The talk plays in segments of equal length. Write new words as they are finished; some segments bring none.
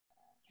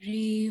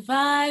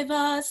Revive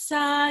us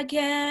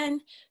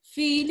again,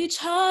 fill each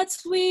heart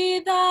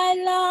with thy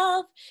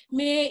love.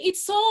 May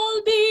its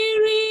soul be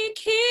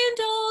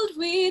rekindled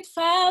with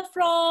fire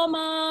from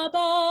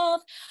above.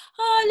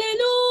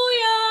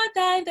 Hallelujah,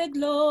 thine the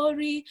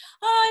glory.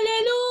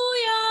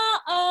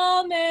 Hallelujah,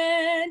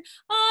 amen.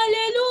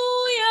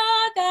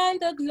 Hallelujah, thine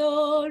the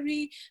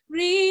glory.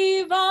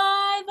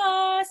 Revive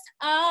us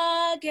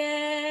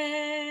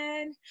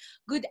again.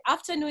 Good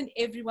afternoon,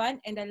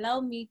 everyone, and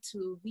allow me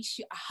to wish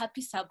you a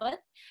happy Sabbath.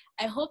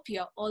 I hope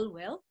you're all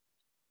well.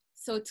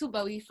 So,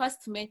 Tuba, we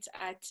first met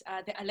at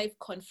the Alive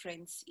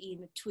conference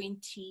in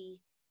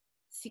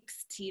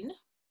 2016.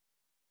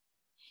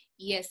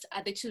 Yes,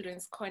 at the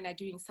Children's Corner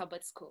during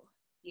Sabbath school.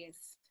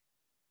 Yes,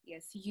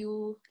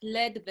 you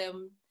led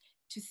them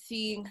to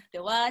sing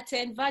the What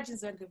and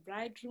Virgins when the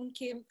bridegroom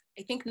came.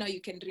 I think now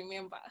you can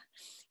remember.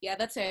 Yeah,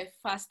 that's where I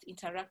first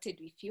interacted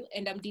with you,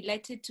 and I'm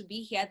delighted to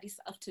be here this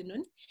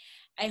afternoon.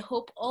 I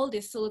hope all the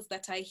souls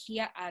that are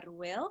here are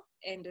well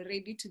and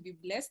ready to be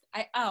blessed.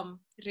 I am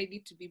ready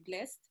to be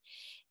blessed.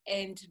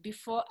 And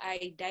before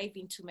I dive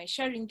into my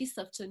sharing this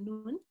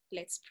afternoon,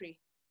 let's pray.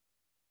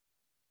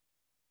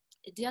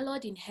 Dear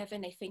Lord in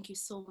heaven, I thank you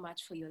so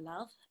much for your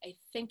love. I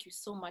thank you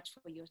so much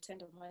for your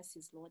tender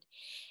mercies, Lord.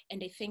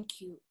 And I thank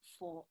you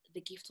for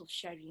the gift of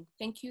sharing.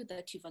 Thank you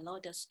that you've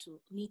allowed us to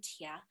meet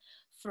here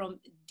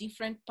from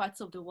different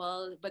parts of the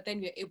world, but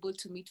then we're able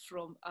to meet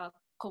from our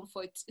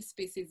comfort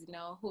spaces in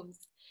our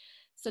homes.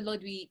 So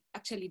Lord, we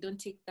actually don't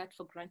take that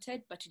for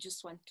granted, but we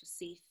just want to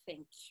say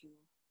thank you.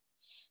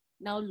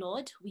 Now,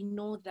 Lord, we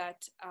know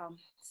that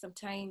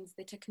sometimes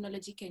the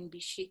technology can be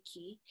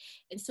shaky,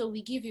 and so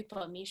we give you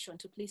permission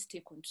to please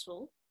take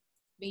control.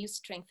 May you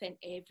strengthen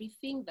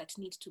everything that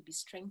needs to be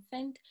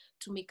strengthened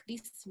to make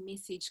this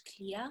message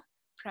clear,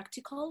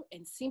 practical,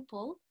 and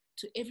simple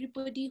to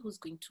everybody who's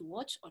going to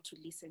watch or to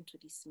listen to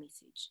this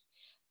message.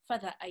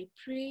 Father, I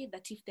pray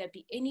that if there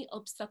be any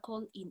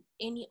obstacle in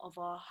any of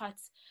our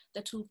hearts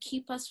that will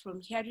keep us from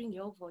hearing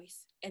your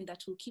voice and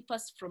that will keep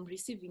us from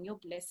receiving your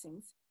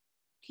blessings,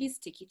 please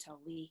take it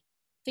away.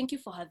 Thank you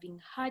for having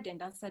heard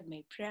and answered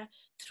my prayer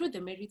through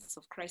the merits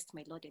of Christ,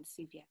 my Lord and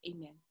Savior.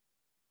 Amen.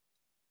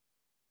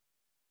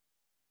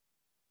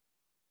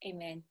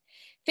 Amen.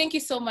 Thank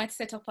you so much,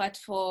 Set Apart,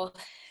 for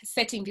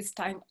setting this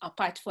time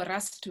apart for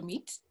us to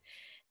meet.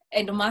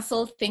 And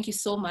Marcel, thank you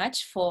so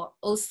much for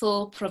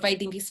also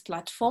providing this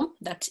platform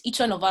that each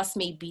one of us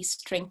may be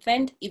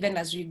strengthened even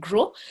as we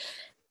grow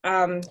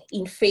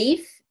in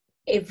faith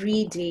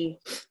every day.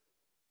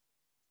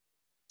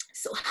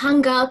 So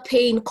hunger,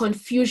 pain,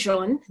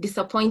 confusion,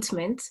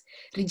 disappointment,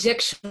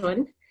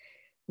 rejection,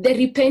 the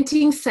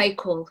repenting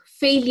cycle,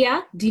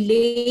 failure,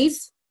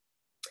 delays,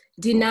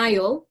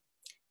 denial,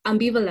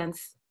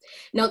 ambivalence.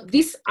 Now,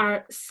 these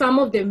are some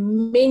of the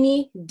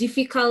many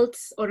difficult,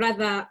 or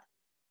rather,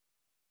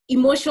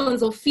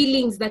 emotions or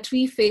feelings that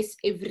we face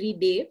every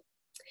day.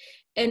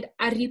 And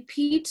a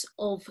repeat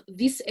of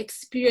these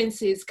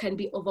experiences can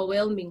be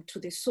overwhelming to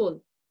the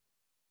soul.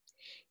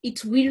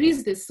 It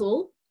wearies the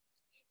soul,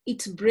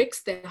 it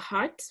breaks the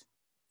heart,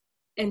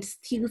 and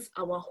steals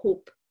our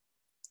hope.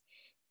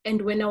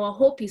 And when our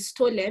hope is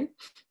stolen,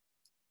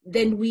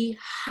 then we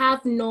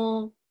have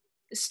no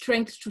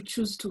strength to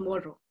choose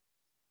tomorrow,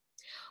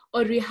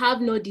 or we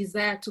have no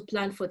desire to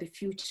plan for the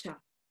future,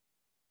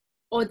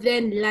 or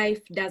then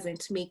life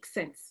doesn't make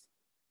sense.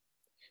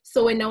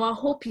 So when our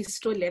hope is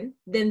stolen,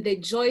 then the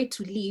joy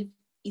to live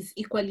is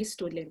equally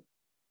stolen.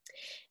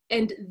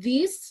 And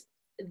these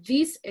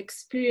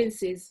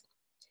experiences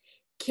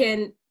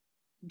can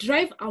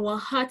drive our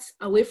hearts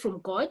away from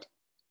God,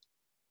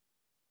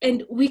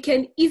 and we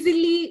can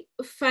easily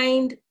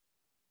find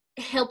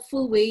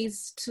helpful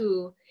ways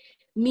to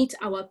meet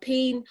our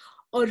pain,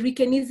 or we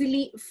can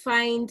easily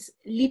find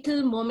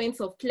little moments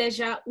of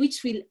pleasure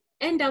which will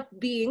end up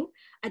being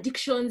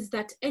addictions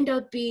that end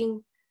up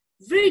being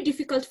very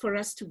difficult for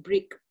us to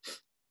break.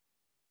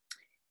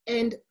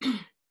 And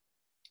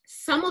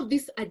some of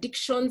these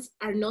addictions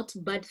are not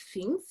bad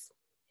things.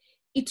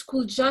 It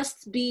could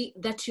just be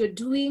that you're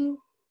doing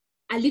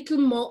a little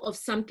more of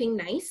something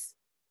nice,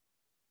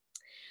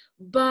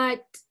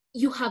 but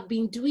you have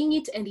been doing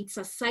it and it's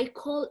a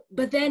cycle,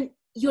 but then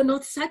you're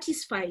not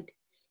satisfied.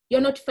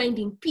 You're not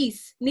finding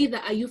peace, neither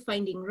are you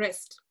finding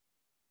rest.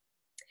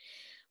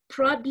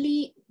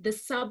 Probably the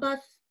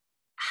Sabbath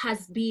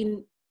has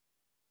been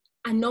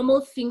a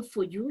normal thing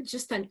for you,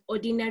 just an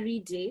ordinary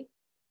day.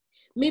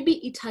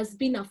 Maybe it has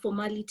been a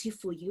formality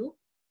for you.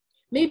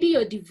 Maybe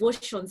your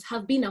devotions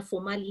have been a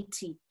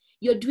formality.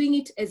 You're doing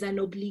it as an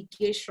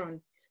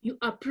obligation. You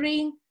are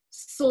praying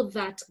so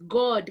that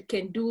God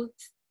can do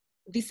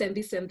this and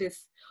this and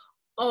this.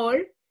 Or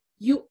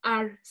you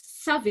are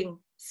serving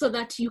so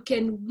that you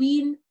can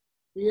win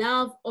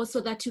love, or so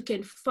that you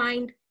can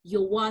find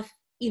your worth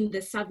in the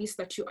service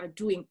that you are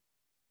doing.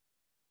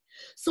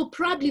 So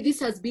probably this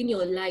has been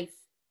your life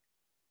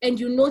and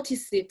you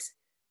notice it,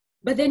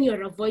 but then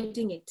you're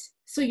avoiding it.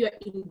 So you're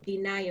in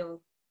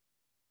denial.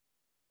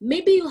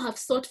 Maybe you have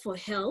sought for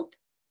help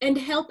and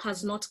help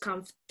has not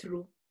come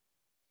through.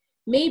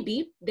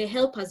 Maybe the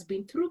help has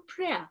been through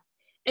prayer,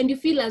 and you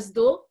feel as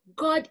though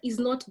God is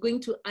not going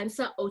to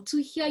answer or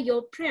to hear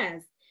your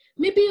prayers.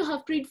 Maybe you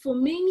have prayed for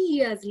many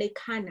years like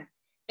Hannah,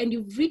 and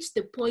you've reached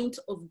the point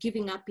of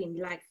giving up in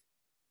life.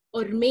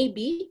 Or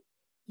maybe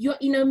you're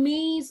in a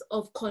maze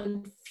of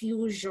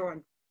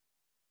confusion.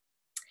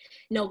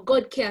 Now,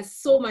 God cares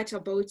so much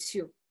about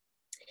you,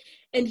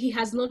 and he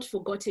has not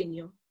forgotten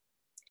you.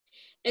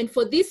 And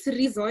for this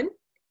reason,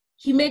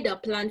 he made a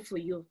plan for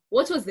you.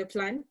 What was the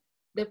plan?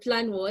 The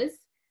plan was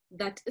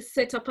that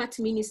set apart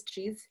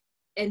ministries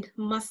and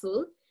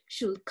muscle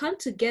should come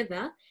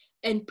together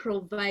and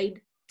provide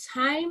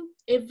time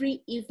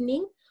every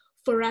evening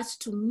for us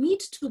to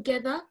meet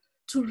together,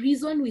 to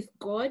reason with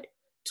God,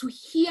 to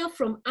hear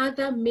from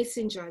other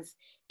messengers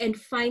and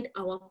find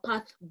our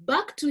path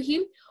back to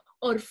him,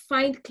 or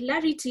find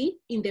clarity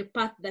in the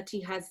path that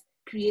he has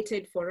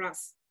created for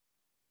us.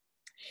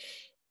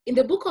 In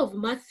the book of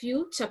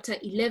Matthew, chapter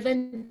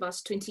 11,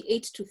 verse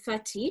 28 to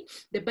 30,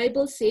 the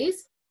Bible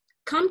says,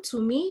 "Come to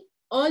me,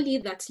 all ye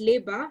that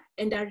labor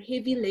and are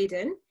heavy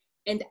laden,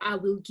 and I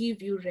will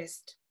give you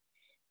rest.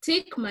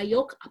 Take my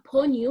yoke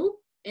upon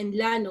you and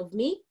learn of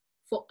me,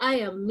 for I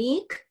am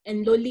meek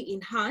and lowly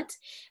in heart,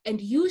 and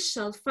you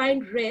shall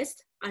find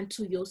rest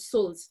unto your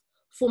souls.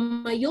 For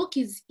my yoke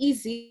is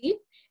easy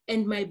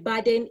and my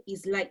burden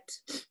is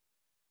light."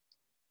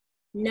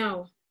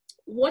 Now,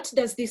 what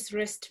does this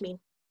rest mean?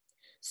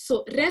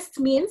 So rest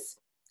means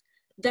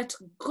that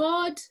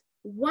God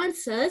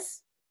wants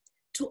us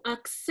to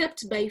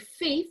accept by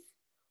faith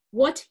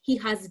what he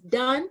has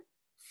done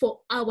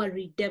for our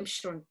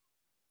redemption.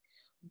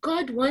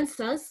 God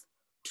wants us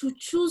to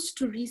choose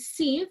to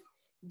receive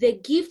the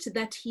gift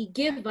that he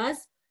gave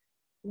us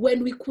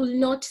when we could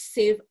not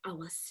save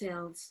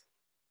ourselves.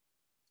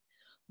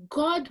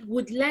 God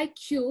would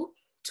like you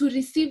to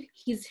receive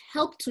his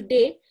help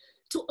today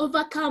to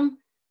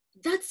overcome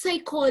that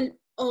cycle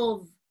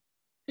of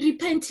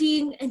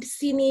repenting and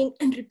sinning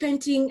and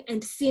repenting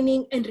and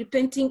sinning and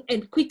repenting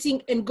and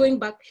quitting and going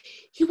back.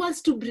 He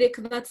wants to break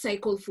that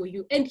cycle for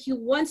you, and he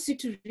wants you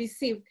to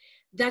receive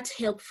that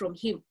help from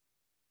him.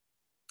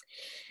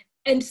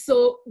 And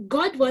so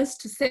God wants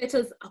to set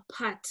us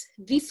apart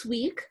this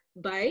week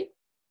by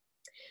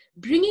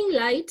bringing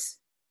light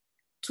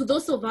to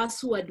those of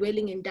us who are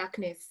dwelling in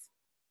darkness.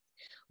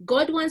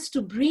 God wants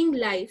to bring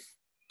life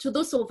to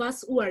those of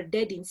us who are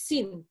dead in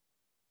sin.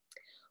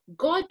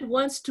 God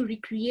wants to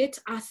recreate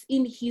us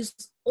in his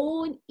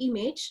own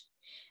image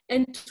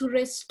and to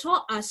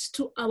restore us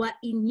to our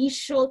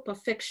initial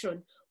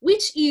perfection,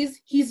 which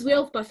is his way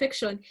of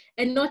perfection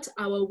and not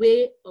our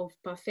way of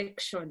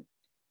perfection.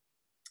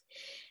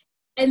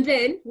 And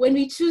then when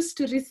we choose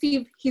to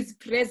receive his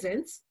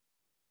presence,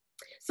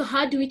 so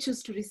how do we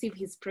choose to receive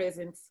his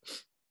presence?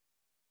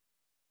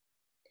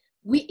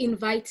 We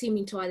invite him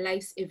into our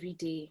lives every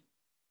day.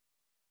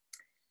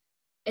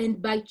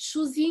 And by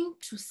choosing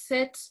to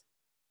set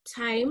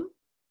time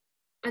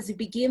as we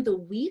begin the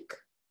week,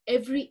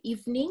 every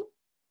evening,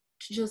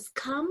 to just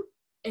come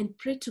and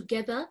pray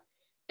together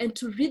and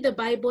to read the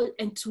Bible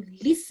and to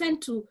listen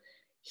to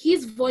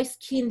his voice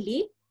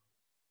keenly,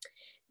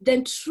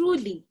 then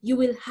truly you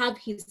will have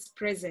his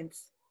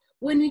presence.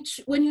 When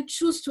you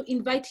choose to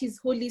invite his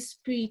Holy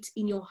Spirit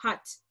in your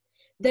heart,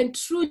 then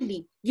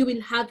truly you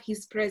will have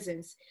his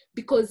presence.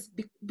 Because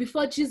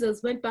before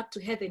Jesus went back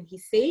to heaven, he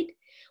said,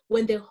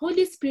 "When the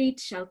Holy Spirit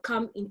shall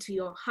come into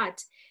your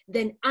heart,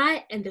 then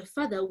I and the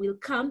Father will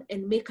come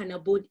and make an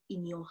abode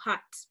in your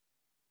heart."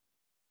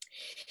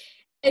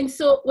 And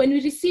so when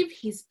we receive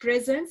his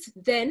presence,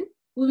 then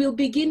we will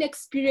begin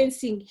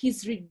experiencing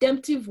his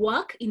redemptive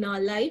work in our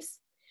lives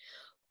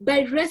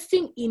by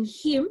resting in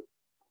him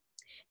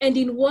and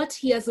in what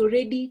he has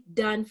already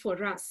done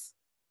for us.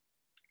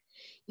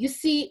 You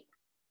see,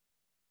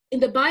 in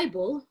the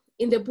Bible,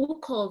 in the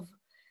book of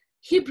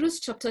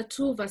Hebrews chapter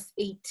 2, verse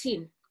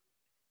 18,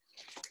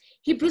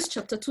 Hebrews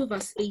chapter 2,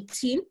 verse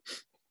 18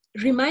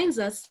 reminds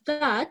us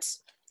that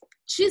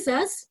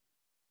Jesus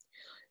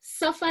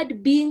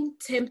suffered being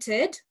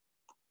tempted,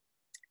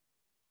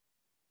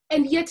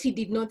 and yet he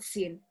did not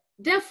sin.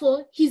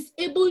 Therefore, he's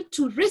able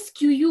to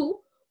rescue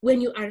you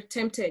when you are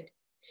tempted.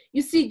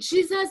 You see,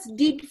 Jesus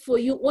did for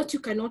you what you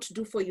cannot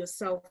do for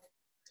yourself.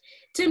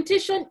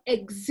 Temptation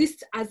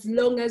exists as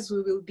long as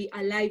we will be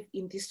alive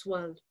in this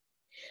world.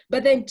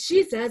 But then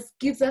Jesus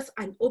gives us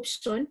an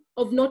option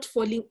of not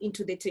falling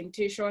into the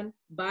temptation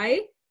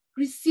by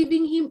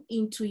receiving him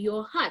into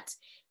your heart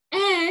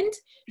and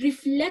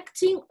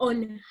reflecting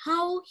on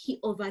how he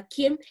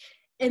overcame,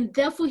 and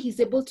therefore he's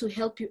able to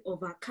help you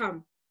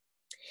overcome.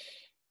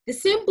 The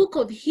same book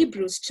of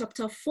Hebrews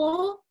chapter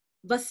 4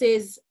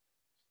 verses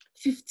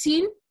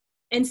 15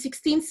 and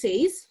 16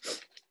 says,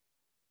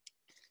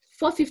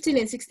 4:15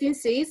 and 16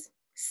 says,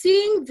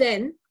 "Seeing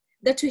then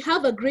that we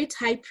have a great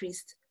high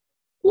priest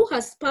who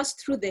has passed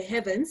through the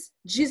heavens,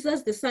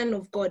 Jesus, the Son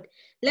of God,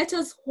 let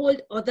us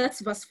hold," or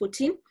that's verse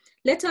 14,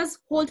 "let us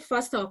hold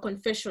fast our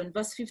confession."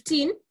 Verse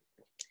 15,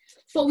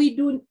 "For we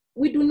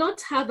do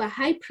not have a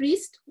high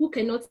priest who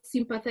cannot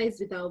sympathize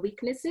with our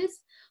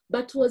weaknesses,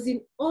 but was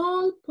in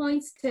all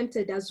points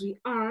tempted as we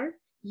are,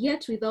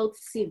 yet without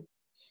sin.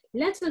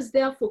 Let us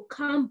therefore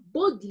come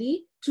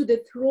boldly to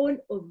the throne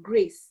of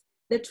grace,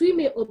 that we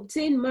may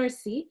obtain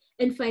mercy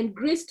and find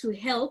grace to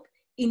help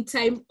in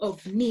time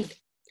of need.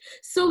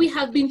 So we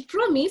have been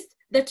promised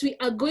that we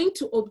are going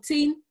to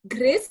obtain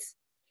grace,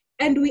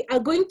 and we are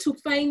going to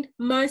find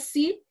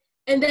mercy,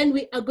 and then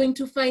we are going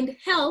to find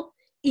help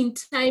in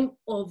time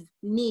of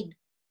need.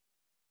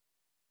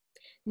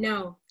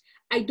 Now,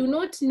 I do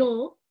not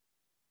know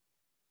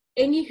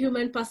any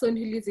human person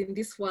who lives in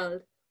this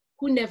world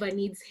who never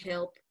needs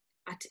help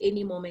at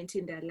any moment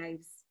in their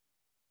lives.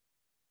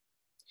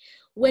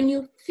 When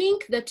you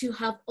think that you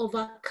have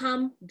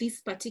overcome this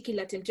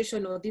particular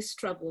temptation or this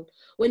struggle,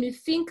 when you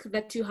think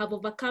that you have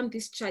overcome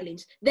this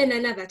challenge, then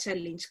another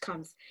challenge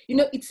comes. You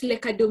know, it's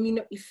like a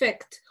domino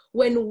effect.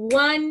 When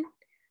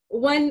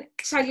one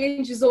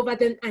challenge is over,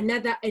 then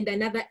another and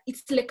another.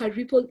 It's like a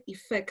ripple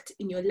effect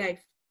in your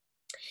life.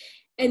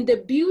 And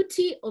the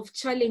beauty of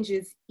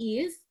challenges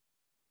is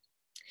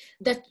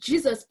that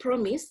Jesus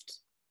promised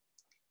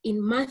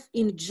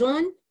in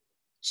John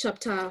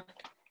chapter,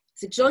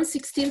 John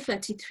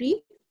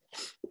 16:33.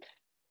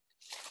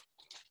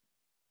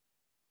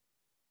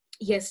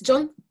 Yes,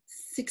 John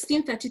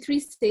 16:33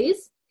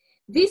 says,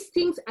 "These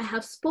things I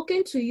have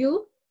spoken to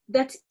you,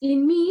 that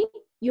in me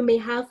you may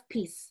have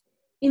peace.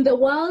 In the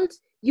world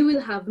you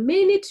will have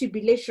many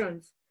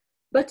tribulations,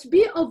 but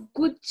be of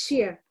good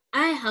cheer.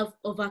 I have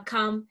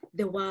overcome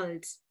the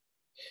world."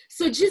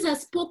 So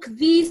Jesus spoke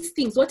these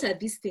things. What are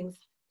these things?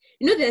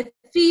 You know, the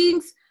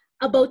things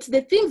about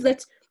the things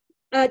that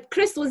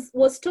Christ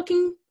was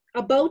talking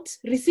about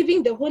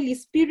receiving the Holy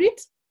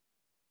Spirit,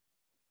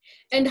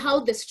 and how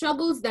the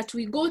struggles that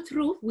we go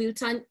through will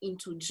turn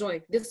into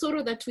joy. The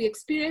sorrow that we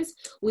experience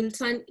will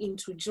turn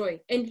into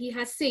joy. And he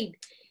has said,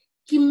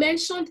 he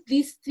mentioned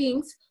these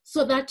things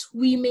so that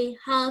we may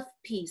have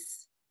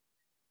peace.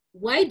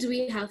 Why do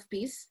we have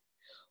peace?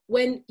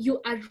 When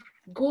you are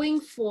going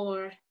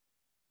for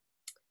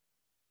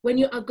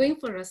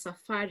a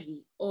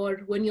safari, or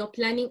when you're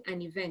planning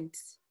an event,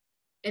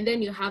 and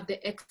then you have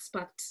the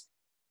expert.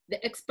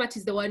 The expert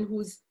is the one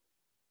who's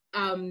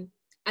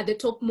at the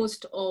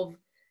topmost of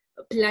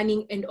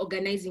planning and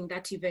organizing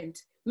that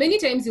event. Many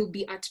times you'll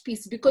be at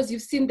peace because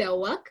you've seen their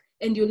work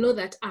and you know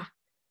that,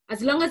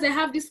 as long as I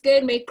have this guy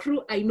in my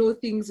crew, I know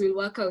things will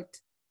work out.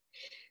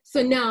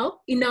 So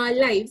now in our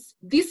lives,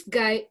 this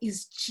guy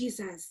is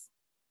Jesus.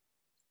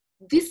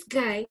 This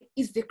guy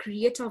is the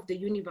creator of the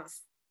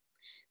universe.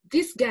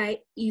 This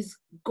guy is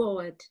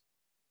God.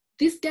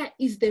 This guy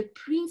is the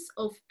Prince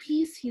of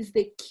Peace. He's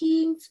the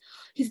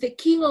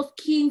King of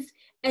Kings,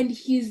 and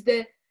he's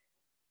the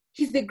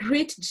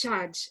great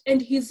judge,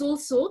 and he's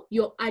also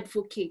your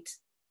advocate.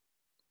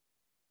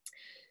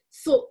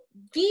 So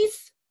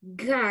this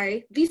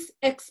guy, this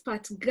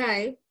expert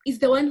guy, is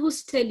the one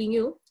who's telling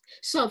you,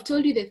 so I've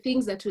told you the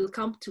things that will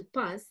come to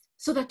pass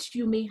so that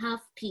you may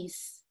have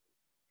peace.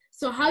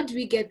 So how do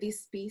we get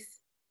this peace?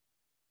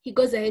 He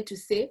goes ahead to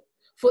say,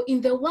 "For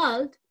in the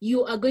world,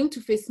 you are going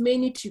to face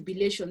many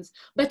tribulations,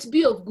 but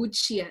be of good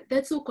cheer."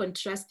 That's so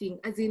contrasting.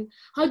 As in,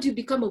 how do you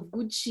become of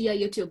good cheer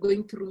yet you're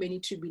going through many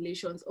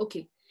tribulations?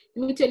 Okay,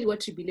 let me tell you what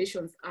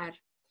tribulations are.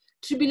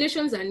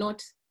 Tribulations are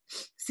not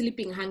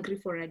sleeping hungry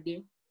for a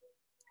day.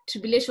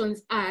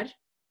 Tribulations are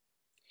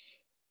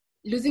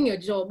losing your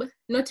job,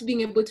 not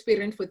being able to pay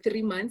rent for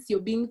 3 months, you're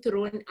being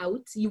thrown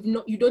out,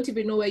 you don't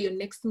even know where your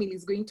next meal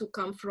is going to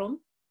come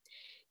from.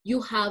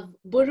 You have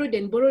borrowed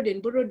and borrowed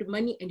and borrowed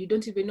money and you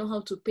don't even know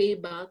how to pay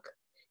back.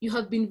 You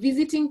have been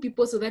visiting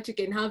people so that you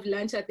can have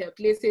lunch at their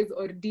places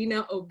or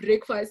dinner or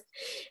breakfast.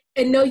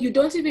 And now you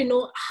don't even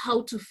know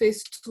how to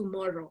face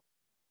tomorrow.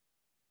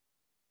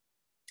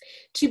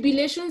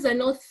 Tribulations are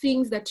not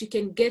things that you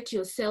can get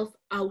yourself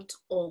out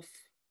of.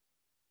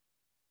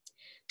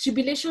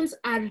 Tribulations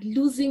are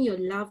losing your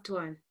loved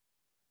one,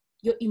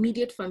 your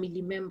immediate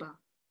family member.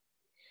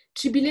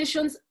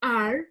 Tribulations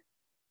are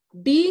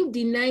being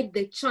denied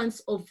the chance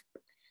of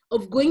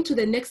going to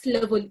the next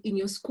level in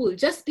your school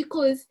just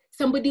because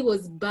somebody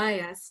was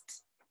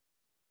biased.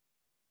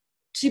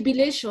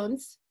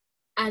 Tribulations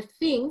are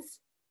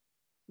things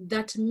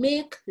that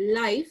make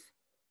life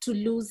to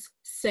lose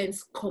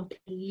sense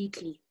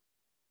completely.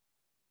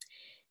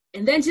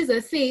 And then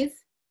Jesus says,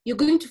 you're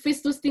going to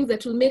face those things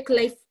that will make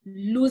life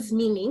lose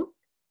meaning,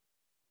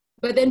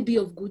 but then be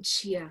of good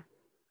cheer.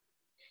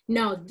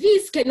 Now,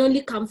 this can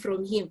only come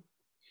from him.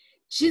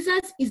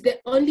 Jesus is the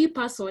only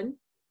person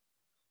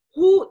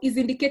who is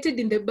indicated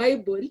in the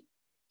Bible.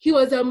 He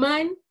was a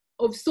man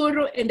of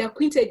sorrow and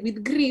acquainted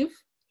with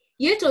grief,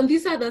 yet on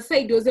this other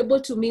side, he was able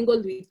to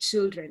mingle with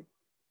children.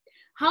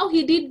 How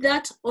he did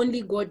that,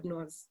 only God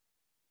knows.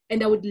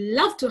 And I would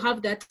love to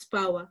have that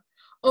power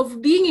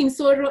of being in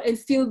sorrow and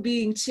still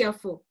being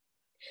cheerful.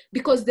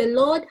 Because the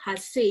Lord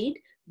has said,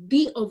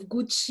 be of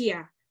good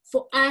cheer,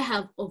 for I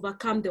have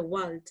overcome the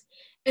world.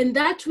 And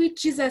that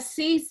which Jesus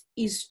says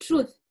is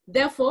truth.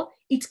 Therefore,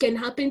 it can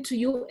happen to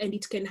you and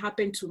it can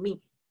happen to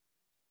me.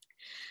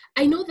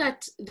 I know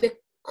that the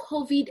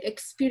COVID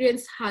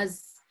experience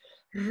has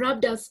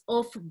rubbed us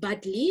off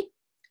badly,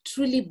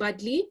 truly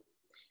badly.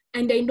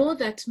 And I know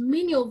that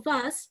many of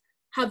us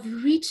have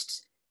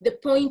reached the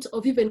point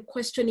of even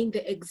questioning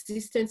the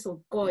existence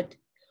of God.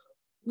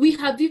 We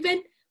have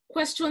even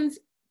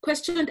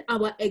questioned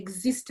our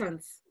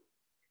existence.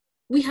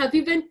 We have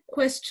even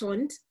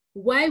questioned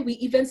why we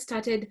even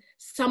started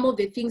some of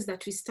the things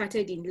that we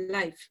started in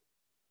life.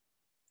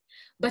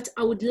 But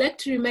I would like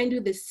to remind you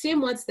the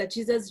same words that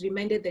Jesus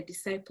reminded the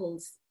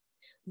disciples.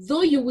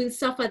 Though you will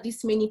suffer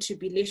these many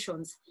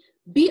tribulations,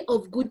 be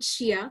of good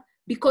cheer,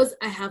 because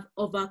I have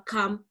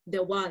overcome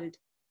the world.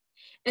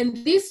 And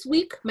this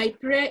week, my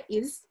prayer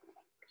is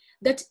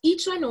that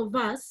each one of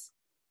us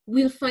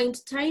will find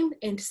time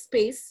and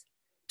space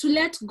to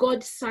let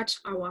God search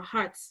our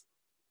hearts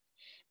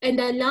and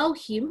allow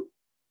him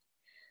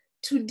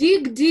to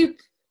dig deep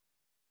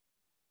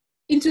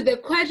into the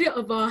quarry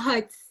of our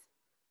hearts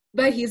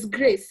by his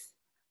grace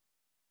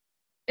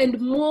and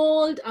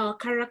mold our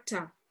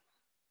character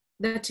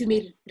that we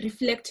may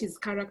reflect his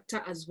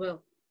character as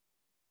well.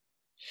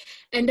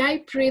 And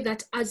I pray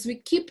that as we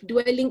keep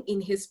dwelling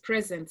in his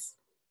presence,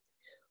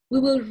 we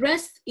will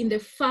rest in the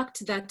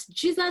fact that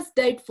Jesus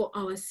died for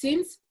our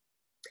sins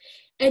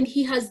and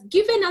he has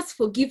given us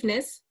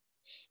forgiveness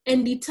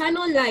and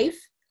eternal life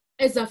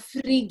as a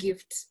free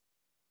gift.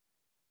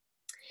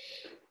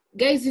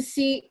 Guys, you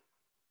see,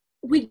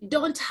 we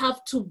don't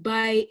have to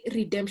buy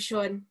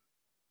redemption.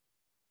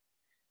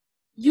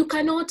 You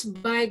cannot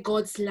buy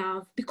God's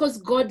love because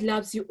God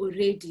loves you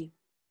already.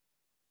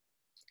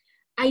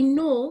 I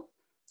know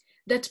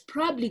that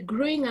probably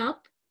growing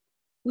up,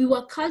 we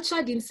were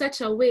cultured in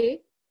such a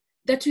way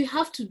that we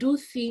have to do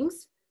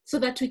things so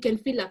that we can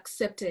feel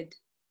accepted.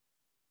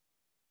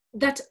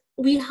 That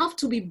we have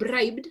to be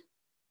bribed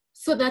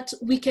so that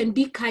we can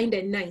be kind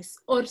and nice,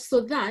 or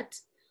so that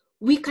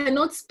we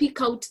cannot speak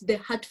out the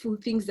hurtful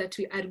things that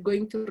we are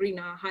going through in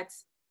our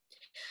hearts.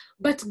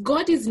 But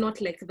God is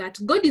not like that.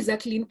 God is a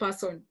clean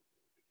person.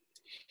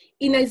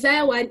 In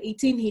Isaiah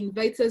 1:18, he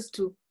invites us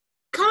to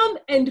come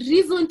and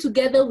reason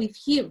together with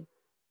him.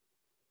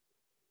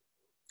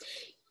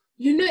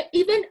 You know,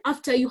 even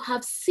after you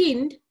have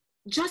sinned,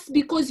 just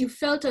because you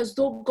felt as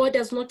though God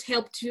has not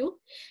helped you,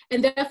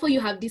 and therefore you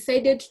have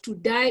decided to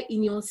die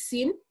in your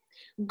sin,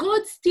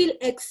 God still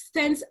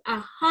extends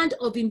a hand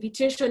of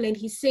invitation and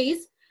he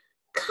says,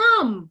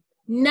 come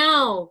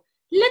now,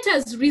 let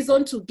us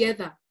reason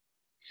together.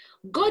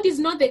 God is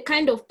not the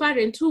kind of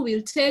parent who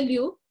will tell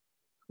you,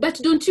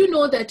 but don't you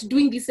know that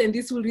doing this and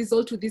this will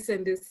result to this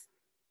and this?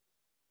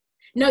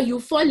 Now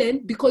you've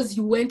fallen because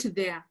you went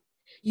there.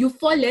 You've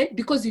fallen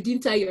because you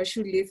didn't tie your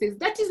shoelaces.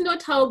 That is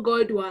not how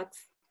God works.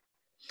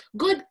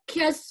 God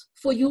cares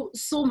for you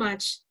so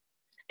much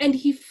and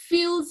he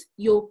feels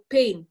your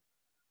pain.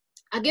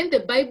 Again, the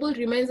Bible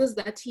reminds us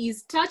that he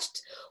is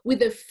touched with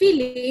the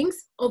feelings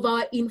of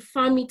our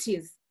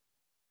infirmities.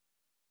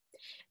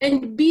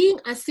 And being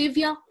a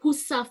savior who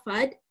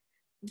suffered,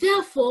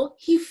 therefore,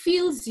 he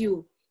feels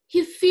you.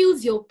 He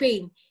feels your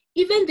pain,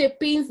 even the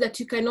pains that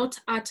you cannot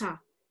utter.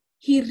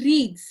 He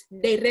reads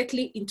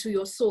directly into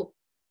your soul.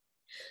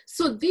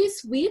 So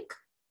this week,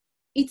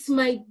 it's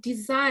my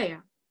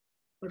desire,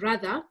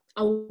 rather,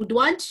 I would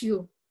want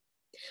you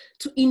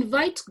to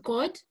invite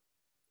God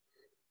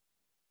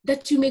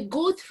that you may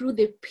go through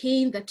the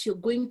pain that you're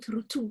going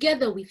through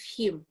together with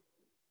him.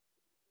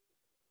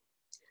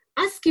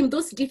 Ask him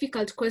those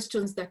difficult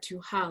questions that you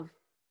have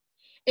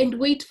and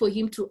wait for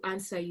him to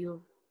answer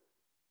you.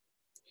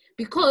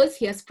 Because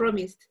he has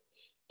promised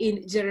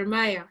in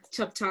Jeremiah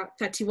chapter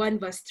 31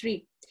 verse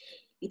 3,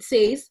 it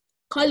says,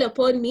 call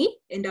upon me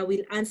and I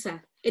will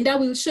answer, and I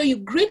will show you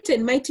great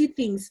and mighty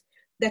things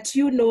that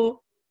you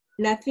know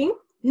nothing.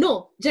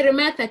 No,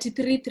 Jeremiah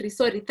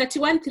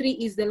 31:3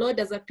 is the Lord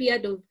has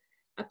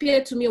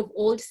appeared to me of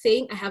old,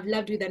 saying, I have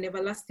loved with an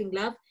everlasting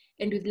love,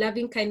 and with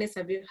loving kindness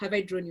have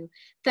I drawn you.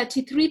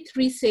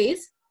 33:3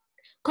 says,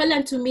 call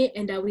unto me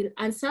and I will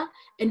answer,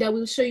 and I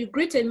will show you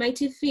great and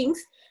mighty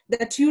things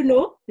that you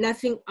know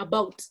nothing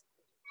about.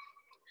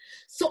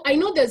 So I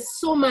know there's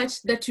so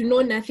much that you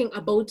know nothing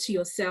about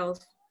yourself.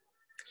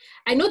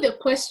 I know the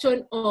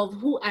question of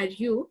who are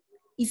you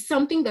is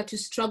something that you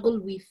struggle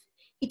with.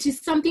 It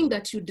is something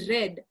that you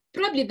dread.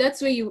 Probably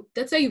that's why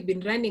you've been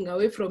running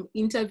away from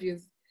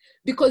interviews,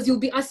 because you'll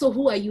be asked, so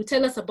who are you?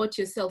 Tell us about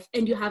yourself.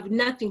 And you have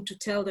nothing to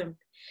tell them.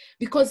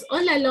 Because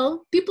all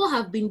along, people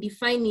have been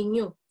defining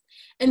you.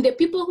 And the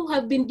people who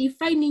have been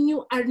defining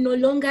you are no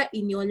longer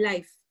in your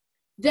life.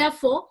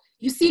 Therefore,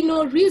 you see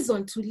no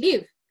reason to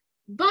live.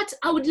 But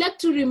I would like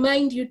to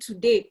remind you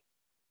today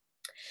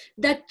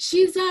that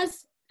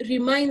Jesus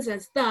reminds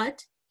us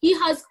that he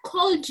has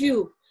called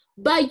you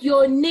by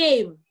your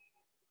name.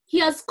 He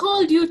has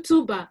called you,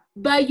 Tuba,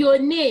 by your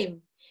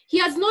name. He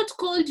has not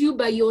called you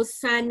by your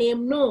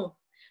surname, no,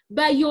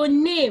 by your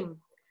name,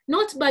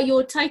 not by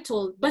your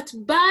title, but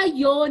by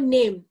your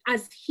name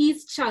as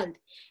his child.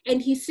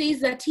 And he says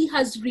that he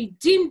has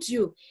redeemed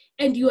you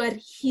and you are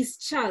his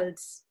child.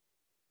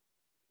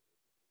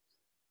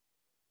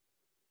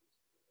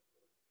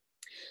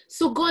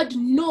 So God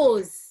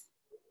knows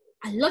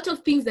a lot of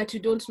things that you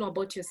don't know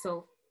about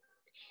yourself.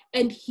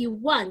 And he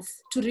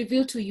wants to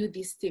reveal to you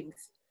these things.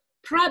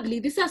 Probably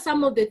these are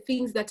some of the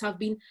things that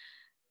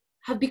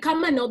have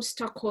become an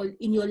obstacle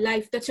in your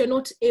life that you're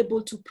not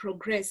able to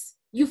progress.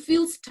 You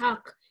feel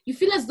stuck. You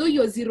feel as though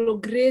you're zero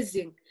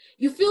grazing.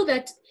 You feel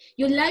that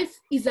your life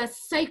is a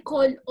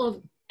cycle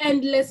of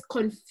endless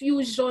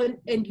confusion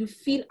and you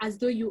feel as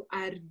though you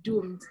are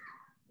doomed.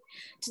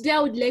 Today, I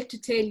would like to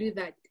tell you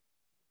that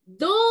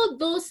though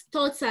those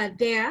thoughts are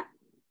there,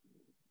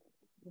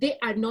 they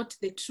are not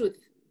the truth.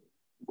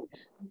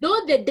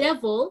 Though the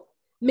devil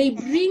may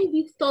bring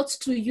these thoughts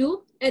to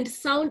you and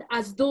sound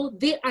as though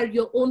they are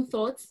your own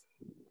thoughts,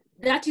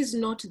 that is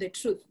not the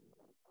truth.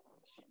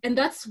 And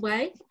that's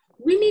why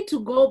we need to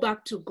go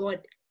back to God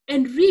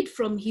and read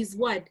from his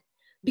word,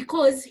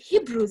 because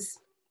Hebrews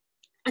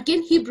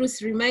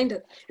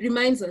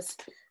reminds us,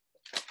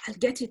 I'll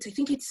get it, I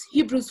think it's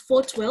Hebrews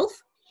 4:12.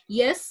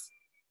 Yes,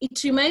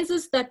 it reminds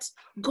us that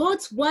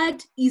God's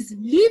word is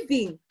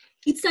living,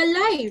 it's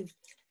alive,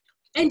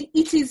 and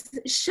it is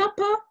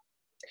sharper.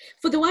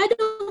 For the word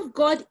of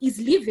God is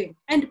living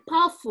and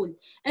powerful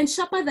and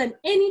sharper than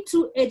any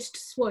two-edged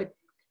sword,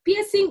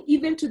 piercing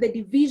even to the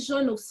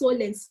division of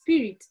soul and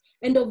spirit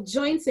and of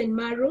joints and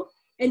marrow,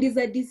 and is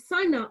a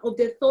discerner of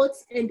the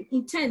thoughts and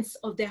intents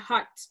of the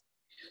heart.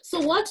 So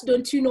what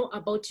don't you know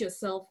about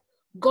yourself?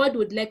 God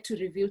would like to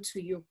reveal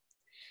to you.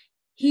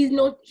 He's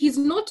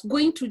not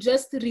going to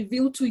just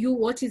reveal to you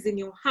what is in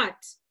your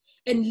heart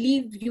and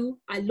leave you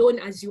alone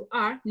as you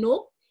are.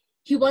 No,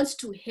 he wants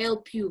to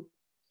help you.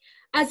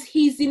 As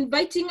he's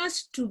inviting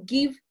us to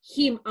give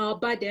him our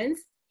burdens,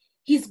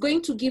 he's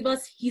going to give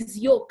us his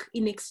yoke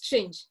in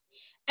exchange.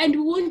 And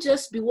we won't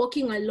just be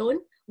walking alone,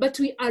 but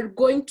we are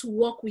going to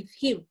walk with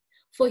him.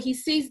 For he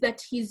says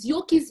that his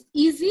yoke is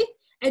easy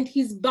and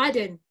his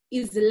burden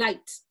is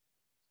light.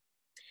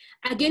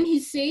 Again, he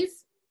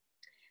says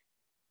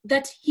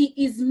that he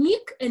is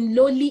meek and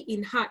lowly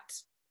in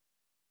heart.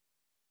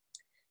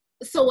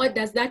 So what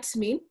does that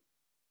mean?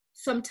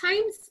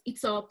 Sometimes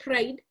it's our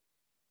pride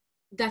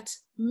that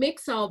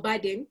makes our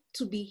burden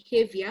to be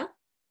heavier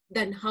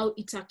than how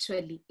it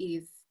actually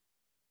is.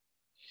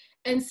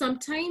 And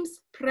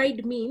sometimes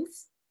pride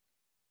means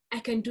I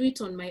can do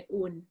it on my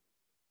own.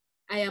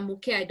 I am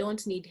okay, I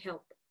don't need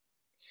help.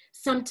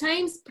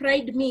 Sometimes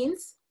pride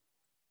means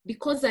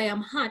because I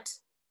am hurt,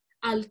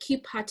 I'll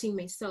keep hurting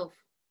myself.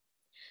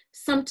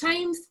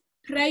 Sometimes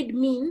pride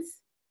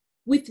means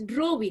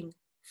withdrawing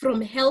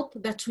from help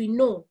that we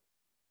know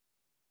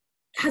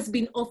has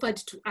been offered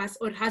to us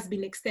or has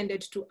been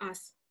extended to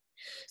us.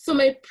 So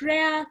my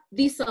prayer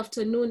this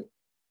afternoon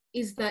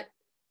is that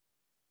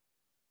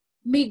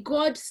may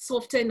God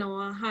soften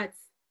our hearts.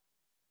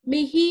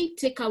 May he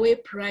take away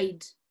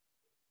pride.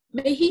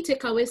 May he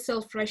take away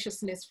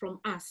self-righteousness from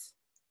us.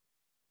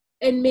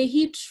 And may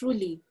he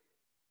truly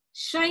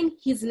shine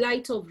his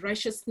light of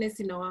righteousness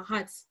in our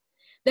hearts,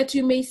 that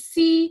we may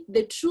see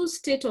the true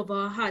state of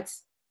our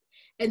hearts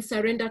and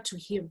surrender to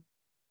him.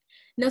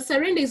 Now,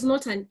 surrender is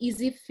not an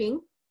easy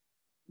thing,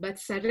 but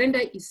surrender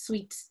is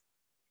sweet.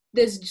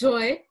 There's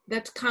joy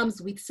that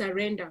comes with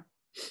surrender.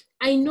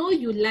 I know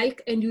you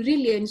like and you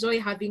really enjoy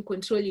having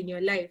control in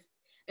your life.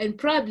 And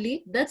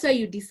probably that's why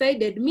you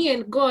decided, me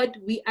and God,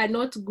 we are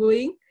not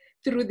going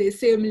through the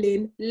same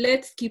lane.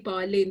 Let's keep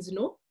our lanes,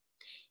 no?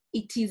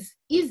 It is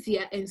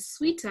easier and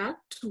sweeter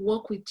to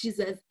walk with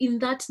Jesus in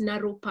that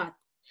narrow path,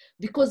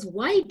 because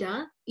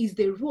wider is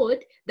the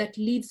road that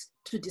leads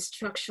to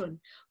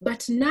destruction,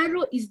 but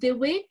narrow is the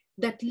way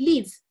that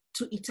leads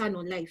to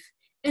eternal life.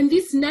 And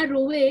this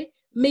narrow way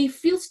may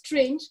feel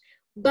strange,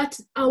 but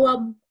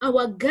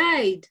our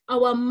guide,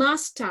 our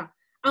master,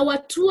 our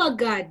tour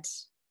guide,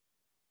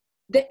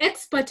 the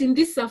expert in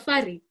this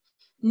safari,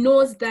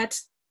 knows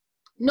that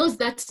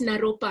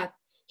narrow path.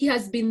 He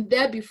has been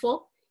there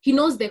before. He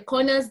knows the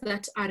corners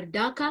that are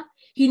darker.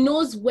 He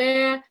knows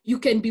where you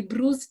can be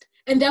bruised,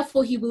 and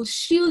therefore he will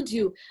shield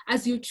you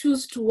as you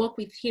choose to walk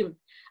with him,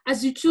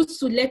 as you choose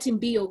to let him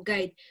be your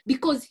guide,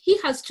 because he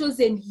has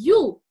chosen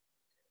you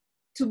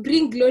to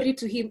bring glory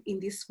to him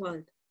in this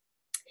world.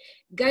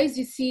 Guys,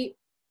 you see,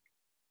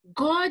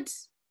 God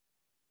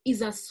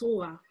is a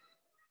sower,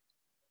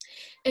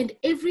 and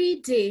every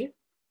day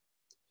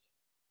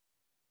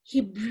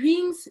he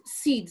brings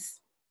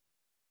seeds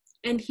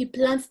and he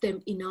plants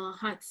them in our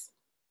hearts,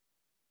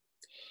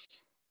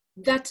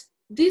 that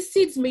these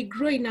seeds may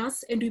grow in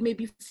us and we may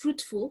be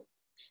fruitful,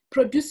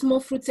 produce more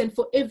fruits, and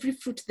for every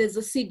fruit there's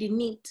a seed in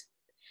it.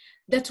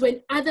 That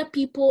when other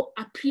people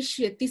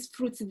appreciate these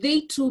fruits,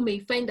 they too may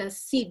find a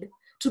seed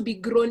to be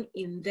grown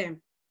in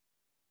them.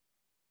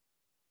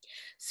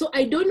 So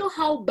I don't know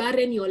how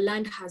barren your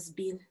land has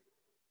been.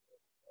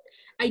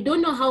 I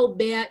don't know how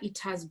bare it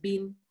has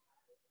been.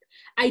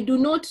 I do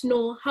not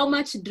know how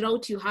much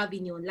drought you have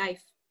in your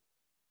life.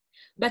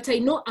 But I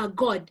know a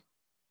God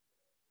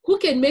who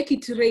can make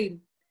it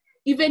rain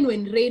even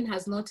when rain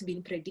has not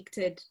been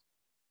predicted.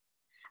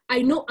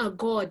 I know a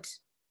God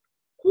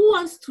who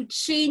wants to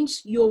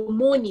change your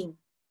mourning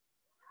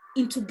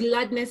into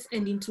gladness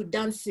and into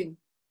dancing,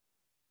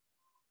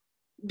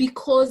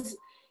 because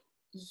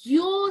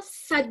your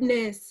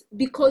sadness,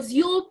 because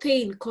your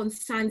pain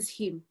concerns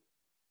him.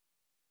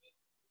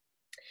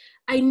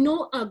 I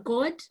know a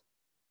God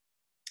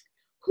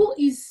who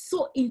is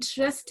so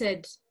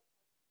interested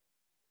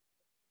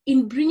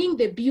in bringing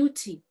the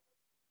beauty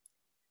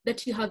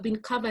that you have been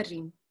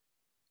covering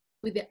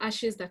with the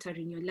ashes that are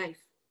in your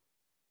life.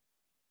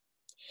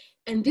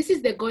 And this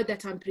is the God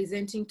that I'm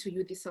presenting to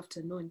you this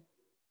afternoon.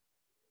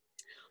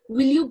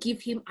 Will you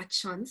give him a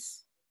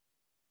chance?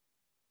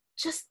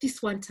 Just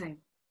this one time.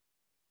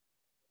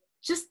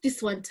 Just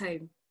this one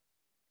time.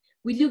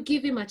 Will you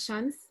give him a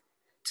chance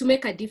to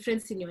make a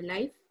difference in your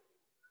life?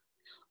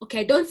 Okay,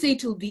 I don't say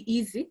it will be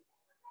easy,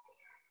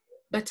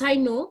 but I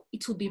know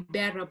it will be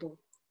bearable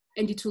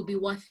and it will be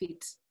worth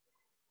it.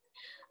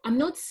 I'm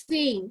not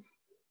saying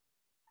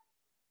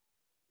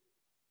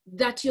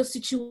that your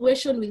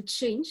situation will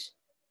change,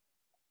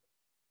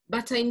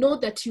 but I know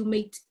that you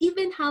might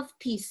even have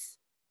peace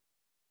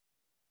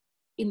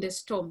in the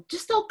storm.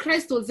 Just how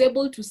Christ was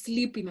able to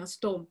sleep in a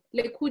storm.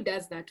 Like, who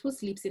does that? Who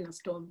sleeps in a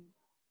storm?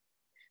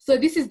 So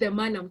this is the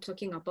man I'm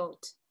talking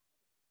about.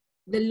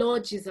 The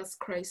Lord Jesus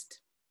Christ.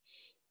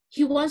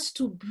 He wants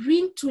to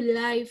bring to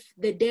life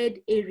the dead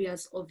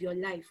areas of your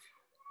life.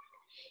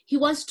 He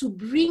wants to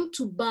bring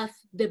to birth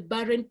the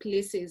barren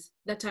places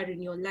that are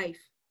in your life.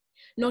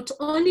 Not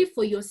only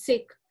for your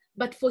sake,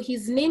 but for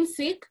his name's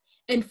sake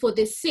and for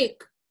the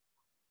sake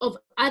of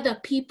other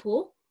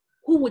people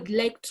who would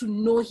like to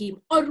know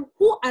him or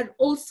who are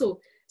also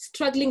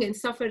struggling and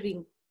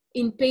suffering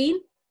in pain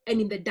and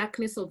in the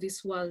darkness of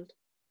this world.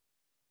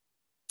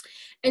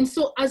 And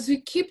so as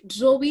we keep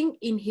drawing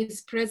in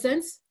his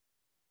presence,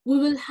 we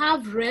will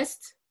have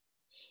rest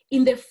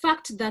in the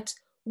fact that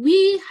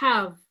we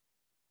have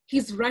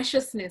his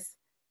righteousness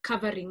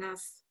covering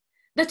us.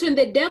 That when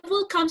the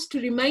devil comes to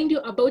remind you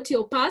about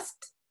your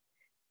past,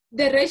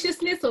 the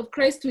righteousness of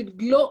Christ will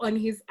glow on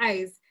his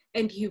eyes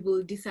and he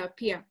will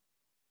disappear.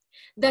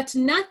 That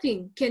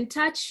nothing can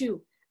touch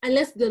you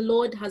unless the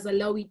Lord has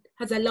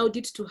allowed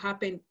it to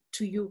happen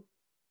to you.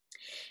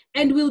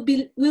 And we'll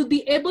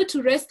be able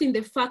to rest in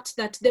the fact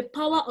that the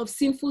power of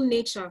sinful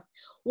nature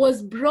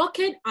was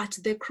broken at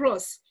the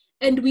cross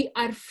and we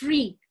are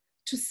free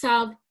to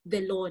serve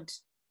the Lord.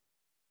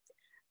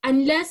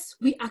 Unless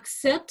we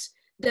accept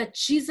that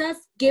Jesus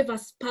gave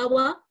us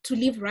power to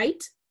live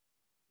right,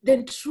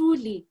 then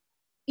truly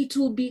it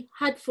will be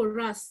hard for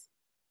us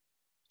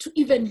to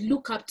even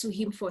look up to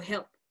him for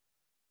help.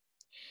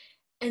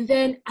 And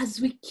then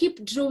as we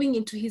keep drawing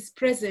into his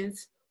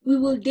presence, we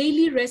will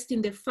daily rest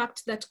in the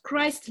fact that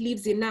Christ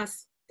lives in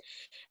us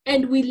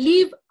and we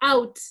live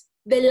out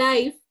the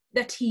life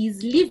that he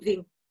is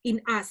living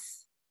in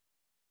us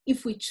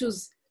if we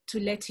choose to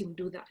let him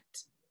do that.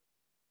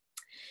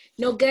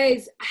 Now,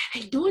 guys,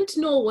 I don't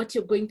know what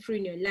you're going through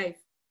in your life.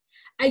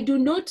 I do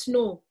not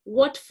know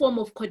what form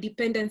of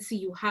codependency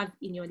you have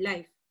in your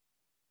life.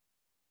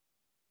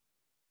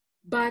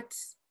 But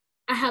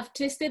I have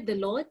tasted the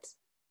Lord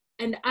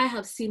and I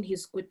have seen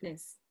his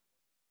goodness.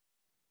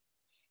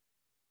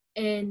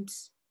 And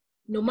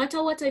no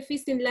matter what I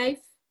face in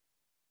life,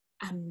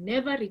 I'm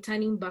never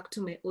returning back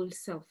to my old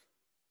self.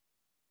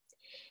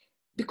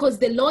 Because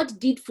the Lord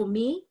did for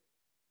me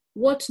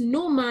what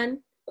no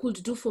man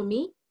could do for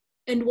me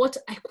and what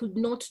I could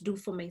not do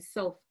for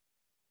myself.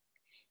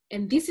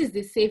 And this is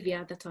the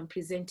Savior that I'm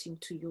presenting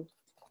to you.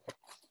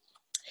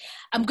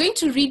 I'm going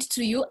to read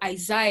to you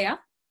Isaiah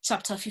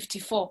chapter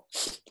 54.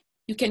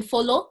 You can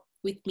follow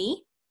with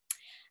me.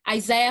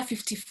 Isaiah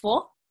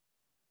 54.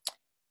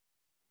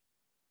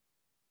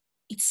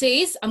 It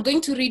says, I'm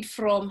going to read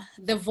from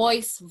the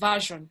Voice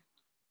version.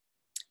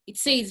 It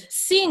says,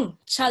 "Sing,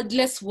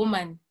 childless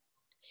woman,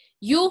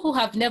 you who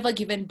have never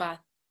given birth."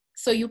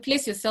 So you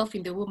place yourself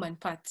in the woman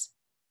part.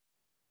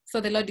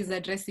 So the Lord is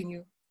addressing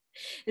you.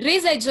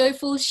 "Raise a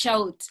joyful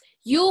shout,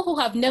 you who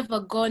have never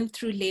gone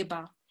through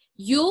labor.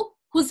 You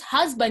whose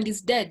husband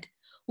is dead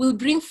will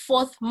bring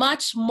forth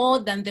much more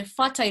than the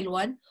fertile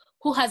one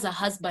who has a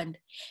husband.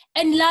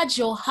 Enlarge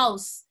your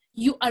house.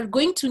 You are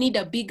going to need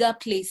a bigger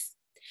place.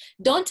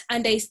 Don't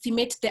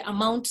underestimate the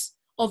amount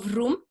of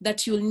room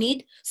that you'll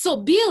need. So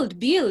build,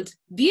 build,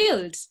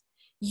 build.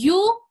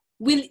 You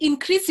will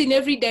increase in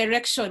every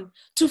direction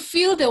to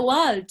fill the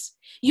world.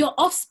 Your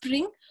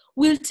offspring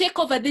will take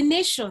over the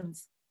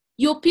nations.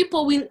 Your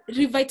people will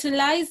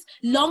revitalize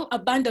long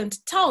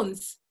abandoned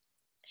towns.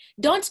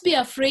 Don't be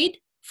afraid,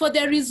 for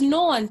there is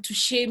no one to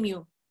shame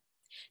you.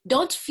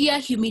 Don't fear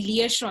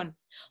humiliation,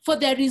 for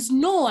there is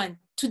no one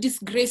to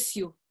disgrace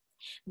you.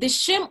 The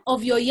shame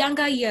of your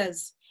younger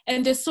years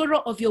and the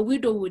sorrow of your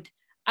widowhood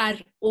are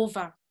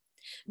over."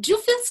 Do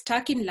you feel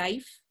stuck in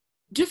life?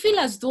 Do you feel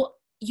as though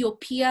your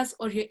peers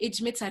or your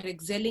age mates are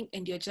excelling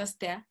and you're just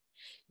there?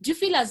 Do you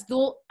feel as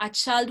though a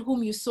child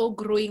whom you saw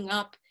growing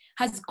up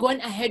has gone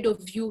ahead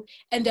of you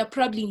and they're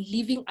probably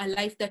living a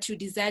life that you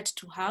desired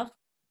to have?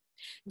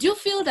 Do you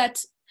feel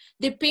that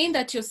the pain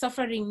that you're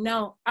suffering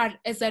now are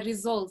as a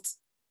result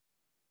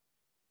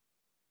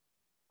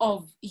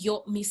of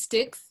your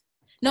mistakes?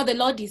 Now the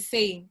Lord is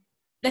saying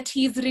that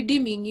he is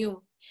redeeming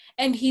you.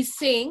 And he's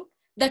saying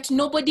that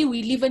nobody will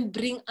even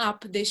bring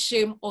up the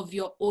shame of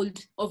your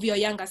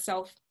younger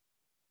self.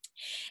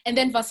 And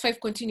then verse 5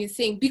 continues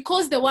saying,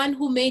 because the one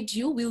who made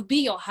you will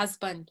be your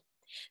husband.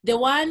 The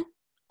one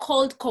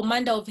called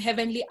commander of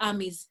heavenly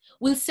armies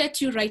will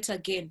set you right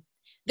again.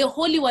 The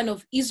Holy One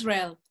of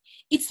Israel.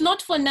 It's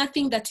not for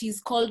nothing that he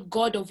is called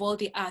God of all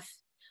the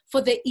earth.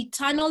 For the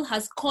Eternal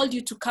has called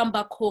you to come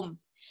back home.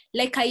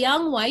 Like a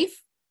young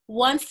wife,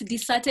 once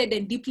deserted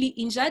and deeply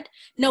injured,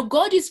 now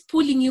God is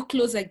pulling you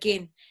close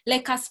again.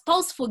 Like a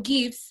spouse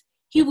forgives,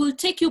 he will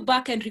take you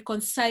back and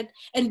reconcile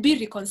and be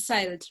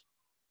reconciled.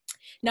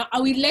 Now,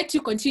 I will let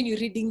you continue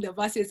reading the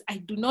verses. I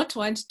do not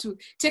want to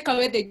take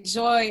away the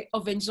joy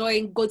of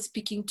enjoying God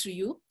speaking to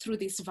you through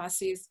these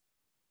verses.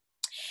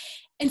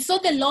 And so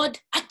the Lord,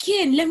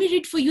 again, let me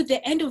read for you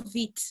the end of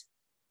it.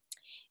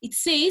 It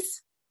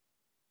says,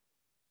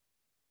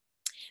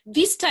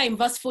 this time,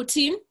 verse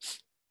 14,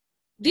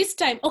 this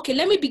time, okay,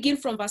 let me begin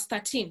from verse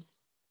 13.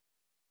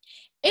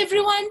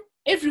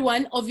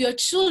 Everyone of your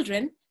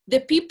children, the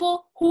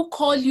people who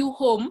call you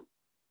home,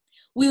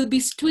 will be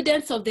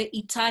students of the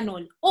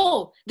Eternal.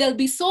 Oh, they'll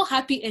be so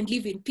happy and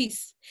live in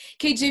peace.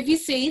 KJV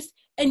says,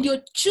 and your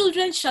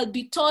children shall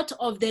be taught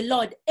of the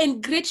Lord,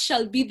 and great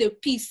shall be the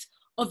peace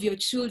of your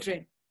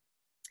children.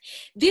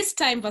 This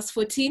time, verse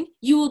 14,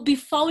 you will be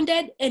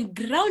founded and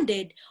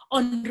grounded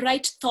on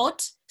right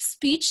thought,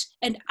 speech,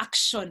 and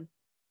action.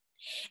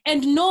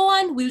 And no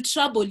one will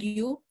trouble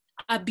you,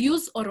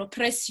 abuse, or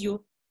oppress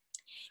you.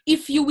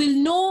 If you will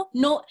know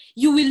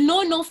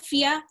no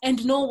fear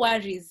and no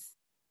worries.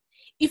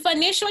 If a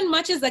nation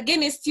marches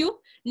against you,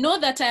 know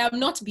that I am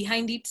not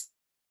behind it.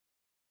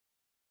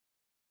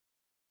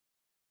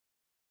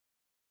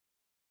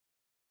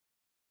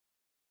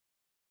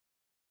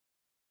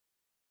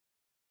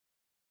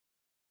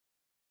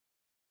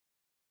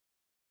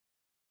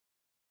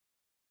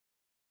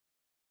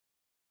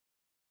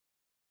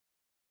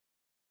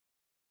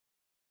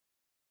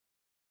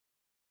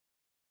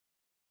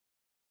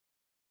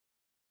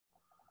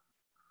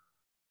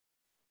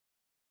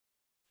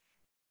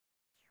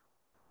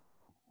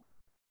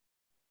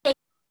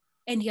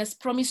 And he has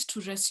promised to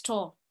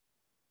restore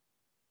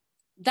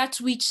that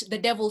which the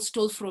devil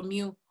stole from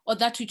you, or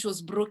that which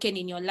was broken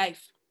in your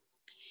life.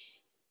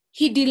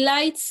 He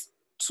delights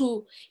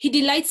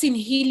in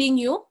healing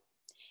you,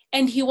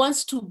 and he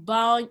wants to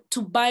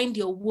bind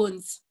your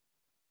wounds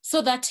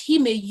so that he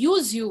may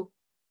use you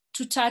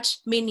to touch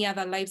many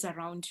other lives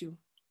around you.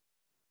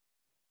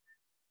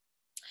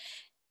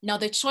 Now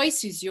the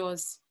choice is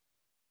yours.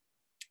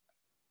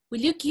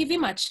 Will you give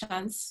him a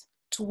chance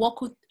to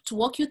walk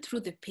you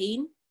through the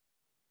pain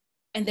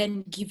and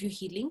then give you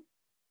healing?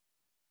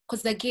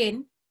 Because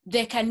again,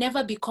 there can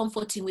never be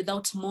comforting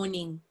without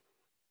mourning.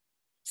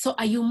 So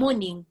are you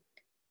mourning?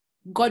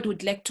 God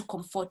would like to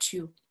comfort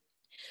you.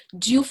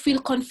 Do you feel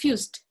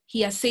confused?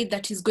 He has said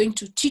that he's going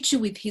to teach you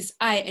with his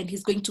eye and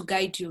he's going to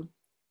guide you.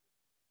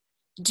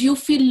 Do you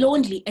feel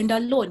lonely and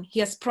alone? He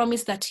has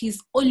promised that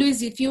he's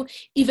always with you,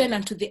 even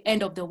unto the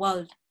end of the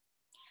world.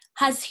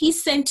 Has he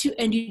sent you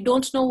and you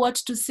don't know what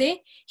to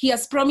say? He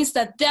has promised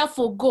that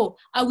therefore go.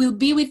 I will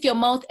be with your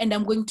mouth and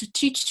I'm going to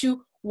teach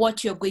you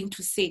what you're going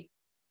to say.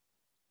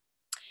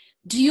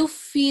 Do you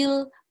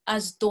feel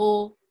as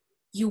though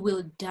you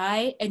will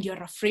die and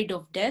you're afraid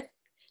of death?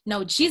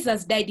 Now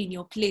Jesus died in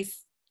your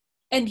place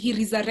and he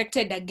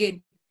resurrected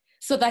again,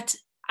 so that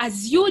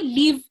as you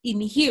live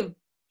in him,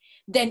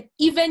 then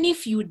even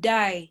if you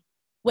die,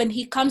 when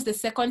he comes the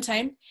second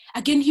time,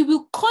 again, he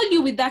will call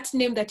you with that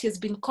name that he has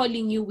been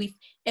calling you with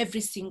every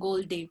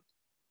single day.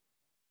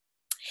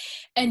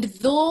 And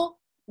though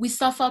we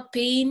suffer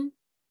pain,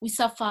 we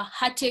suffer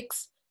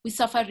heartaches, we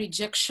suffer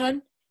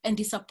rejection and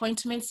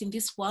disappointments in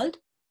this world,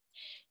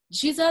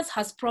 Jesus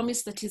has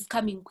promised that he's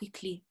coming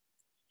quickly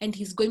and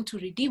he's going to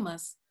redeem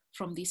us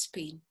from this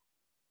pain.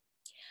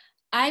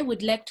 I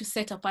would like to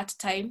set apart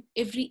time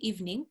every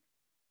evening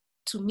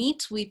to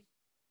meet with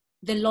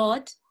the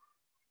Lord.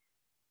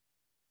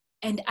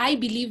 And I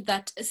believe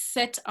that a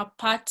set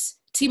apart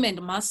Team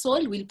and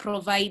Muscle will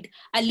provide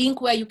a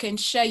link where you can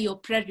share your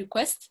prayer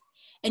requests.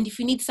 And if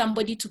you need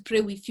somebody to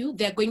pray with you,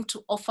 they're going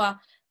to offer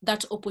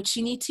that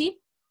opportunity,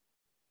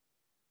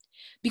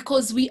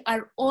 because we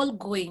are all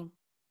going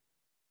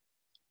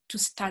to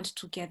stand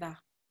together.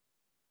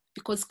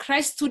 Because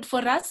Christ stood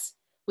for us,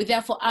 we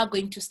therefore are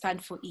going to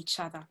stand for each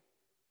other.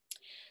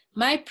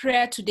 My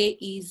prayer today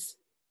is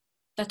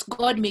that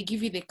God may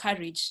give you the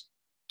courage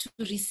to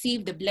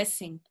receive the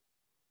blessing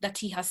that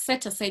he has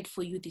set aside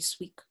for you this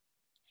week.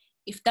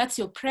 If that's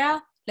your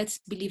prayer, let's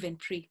believe and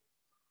pray.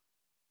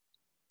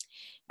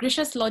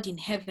 Gracious Lord in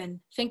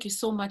heaven, thank you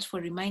so much for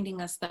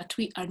reminding us that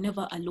we are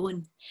never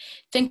alone.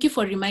 Thank you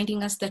for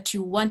reminding us that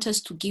you want us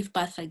to give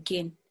birth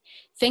again.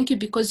 Thank you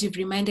because you've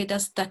reminded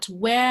us that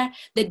where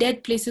the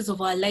dead places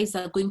of our lives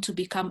are going to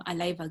become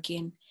alive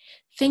again.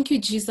 Thank you,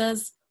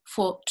 Jesus,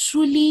 for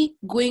truly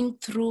going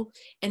through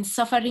and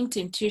suffering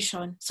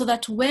temptation, so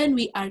that when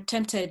we are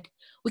tempted,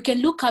 we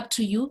can look up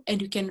to you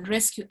and you can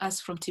rescue us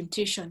from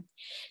temptation.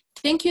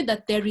 Thank you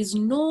that there is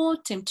no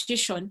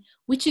temptation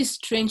which is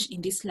strange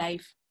in this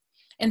life.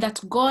 And that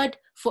God,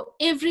 for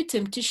every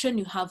temptation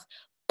you have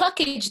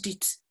packaged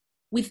it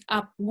with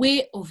a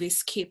way of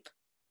escape.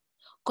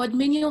 God,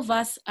 many of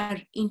us are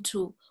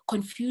into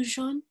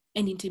confusion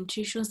and in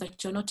temptations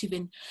that you're not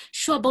even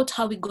sure about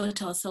how we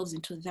got ourselves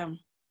into them.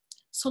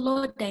 So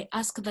Lord, I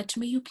ask that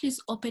may you please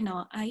open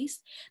our eyes,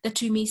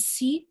 that we may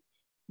see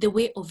the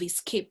way of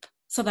escape,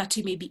 so that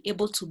we may be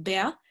able to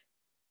bear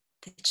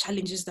the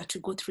challenges that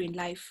we go through in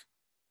life.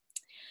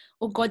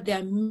 Oh God, there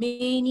are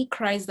many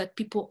cries that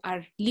people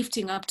are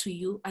lifting up to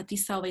you at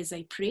this hour as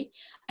I pray.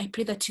 I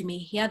pray that you may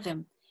hear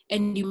them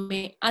and you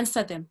may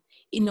answer them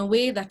in a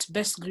way that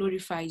best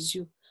glorifies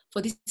you.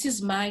 For this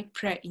is my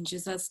prayer in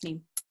Jesus'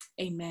 name.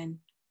 Amen.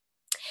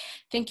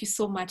 Thank you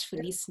so much for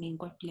listening.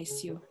 God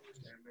bless you.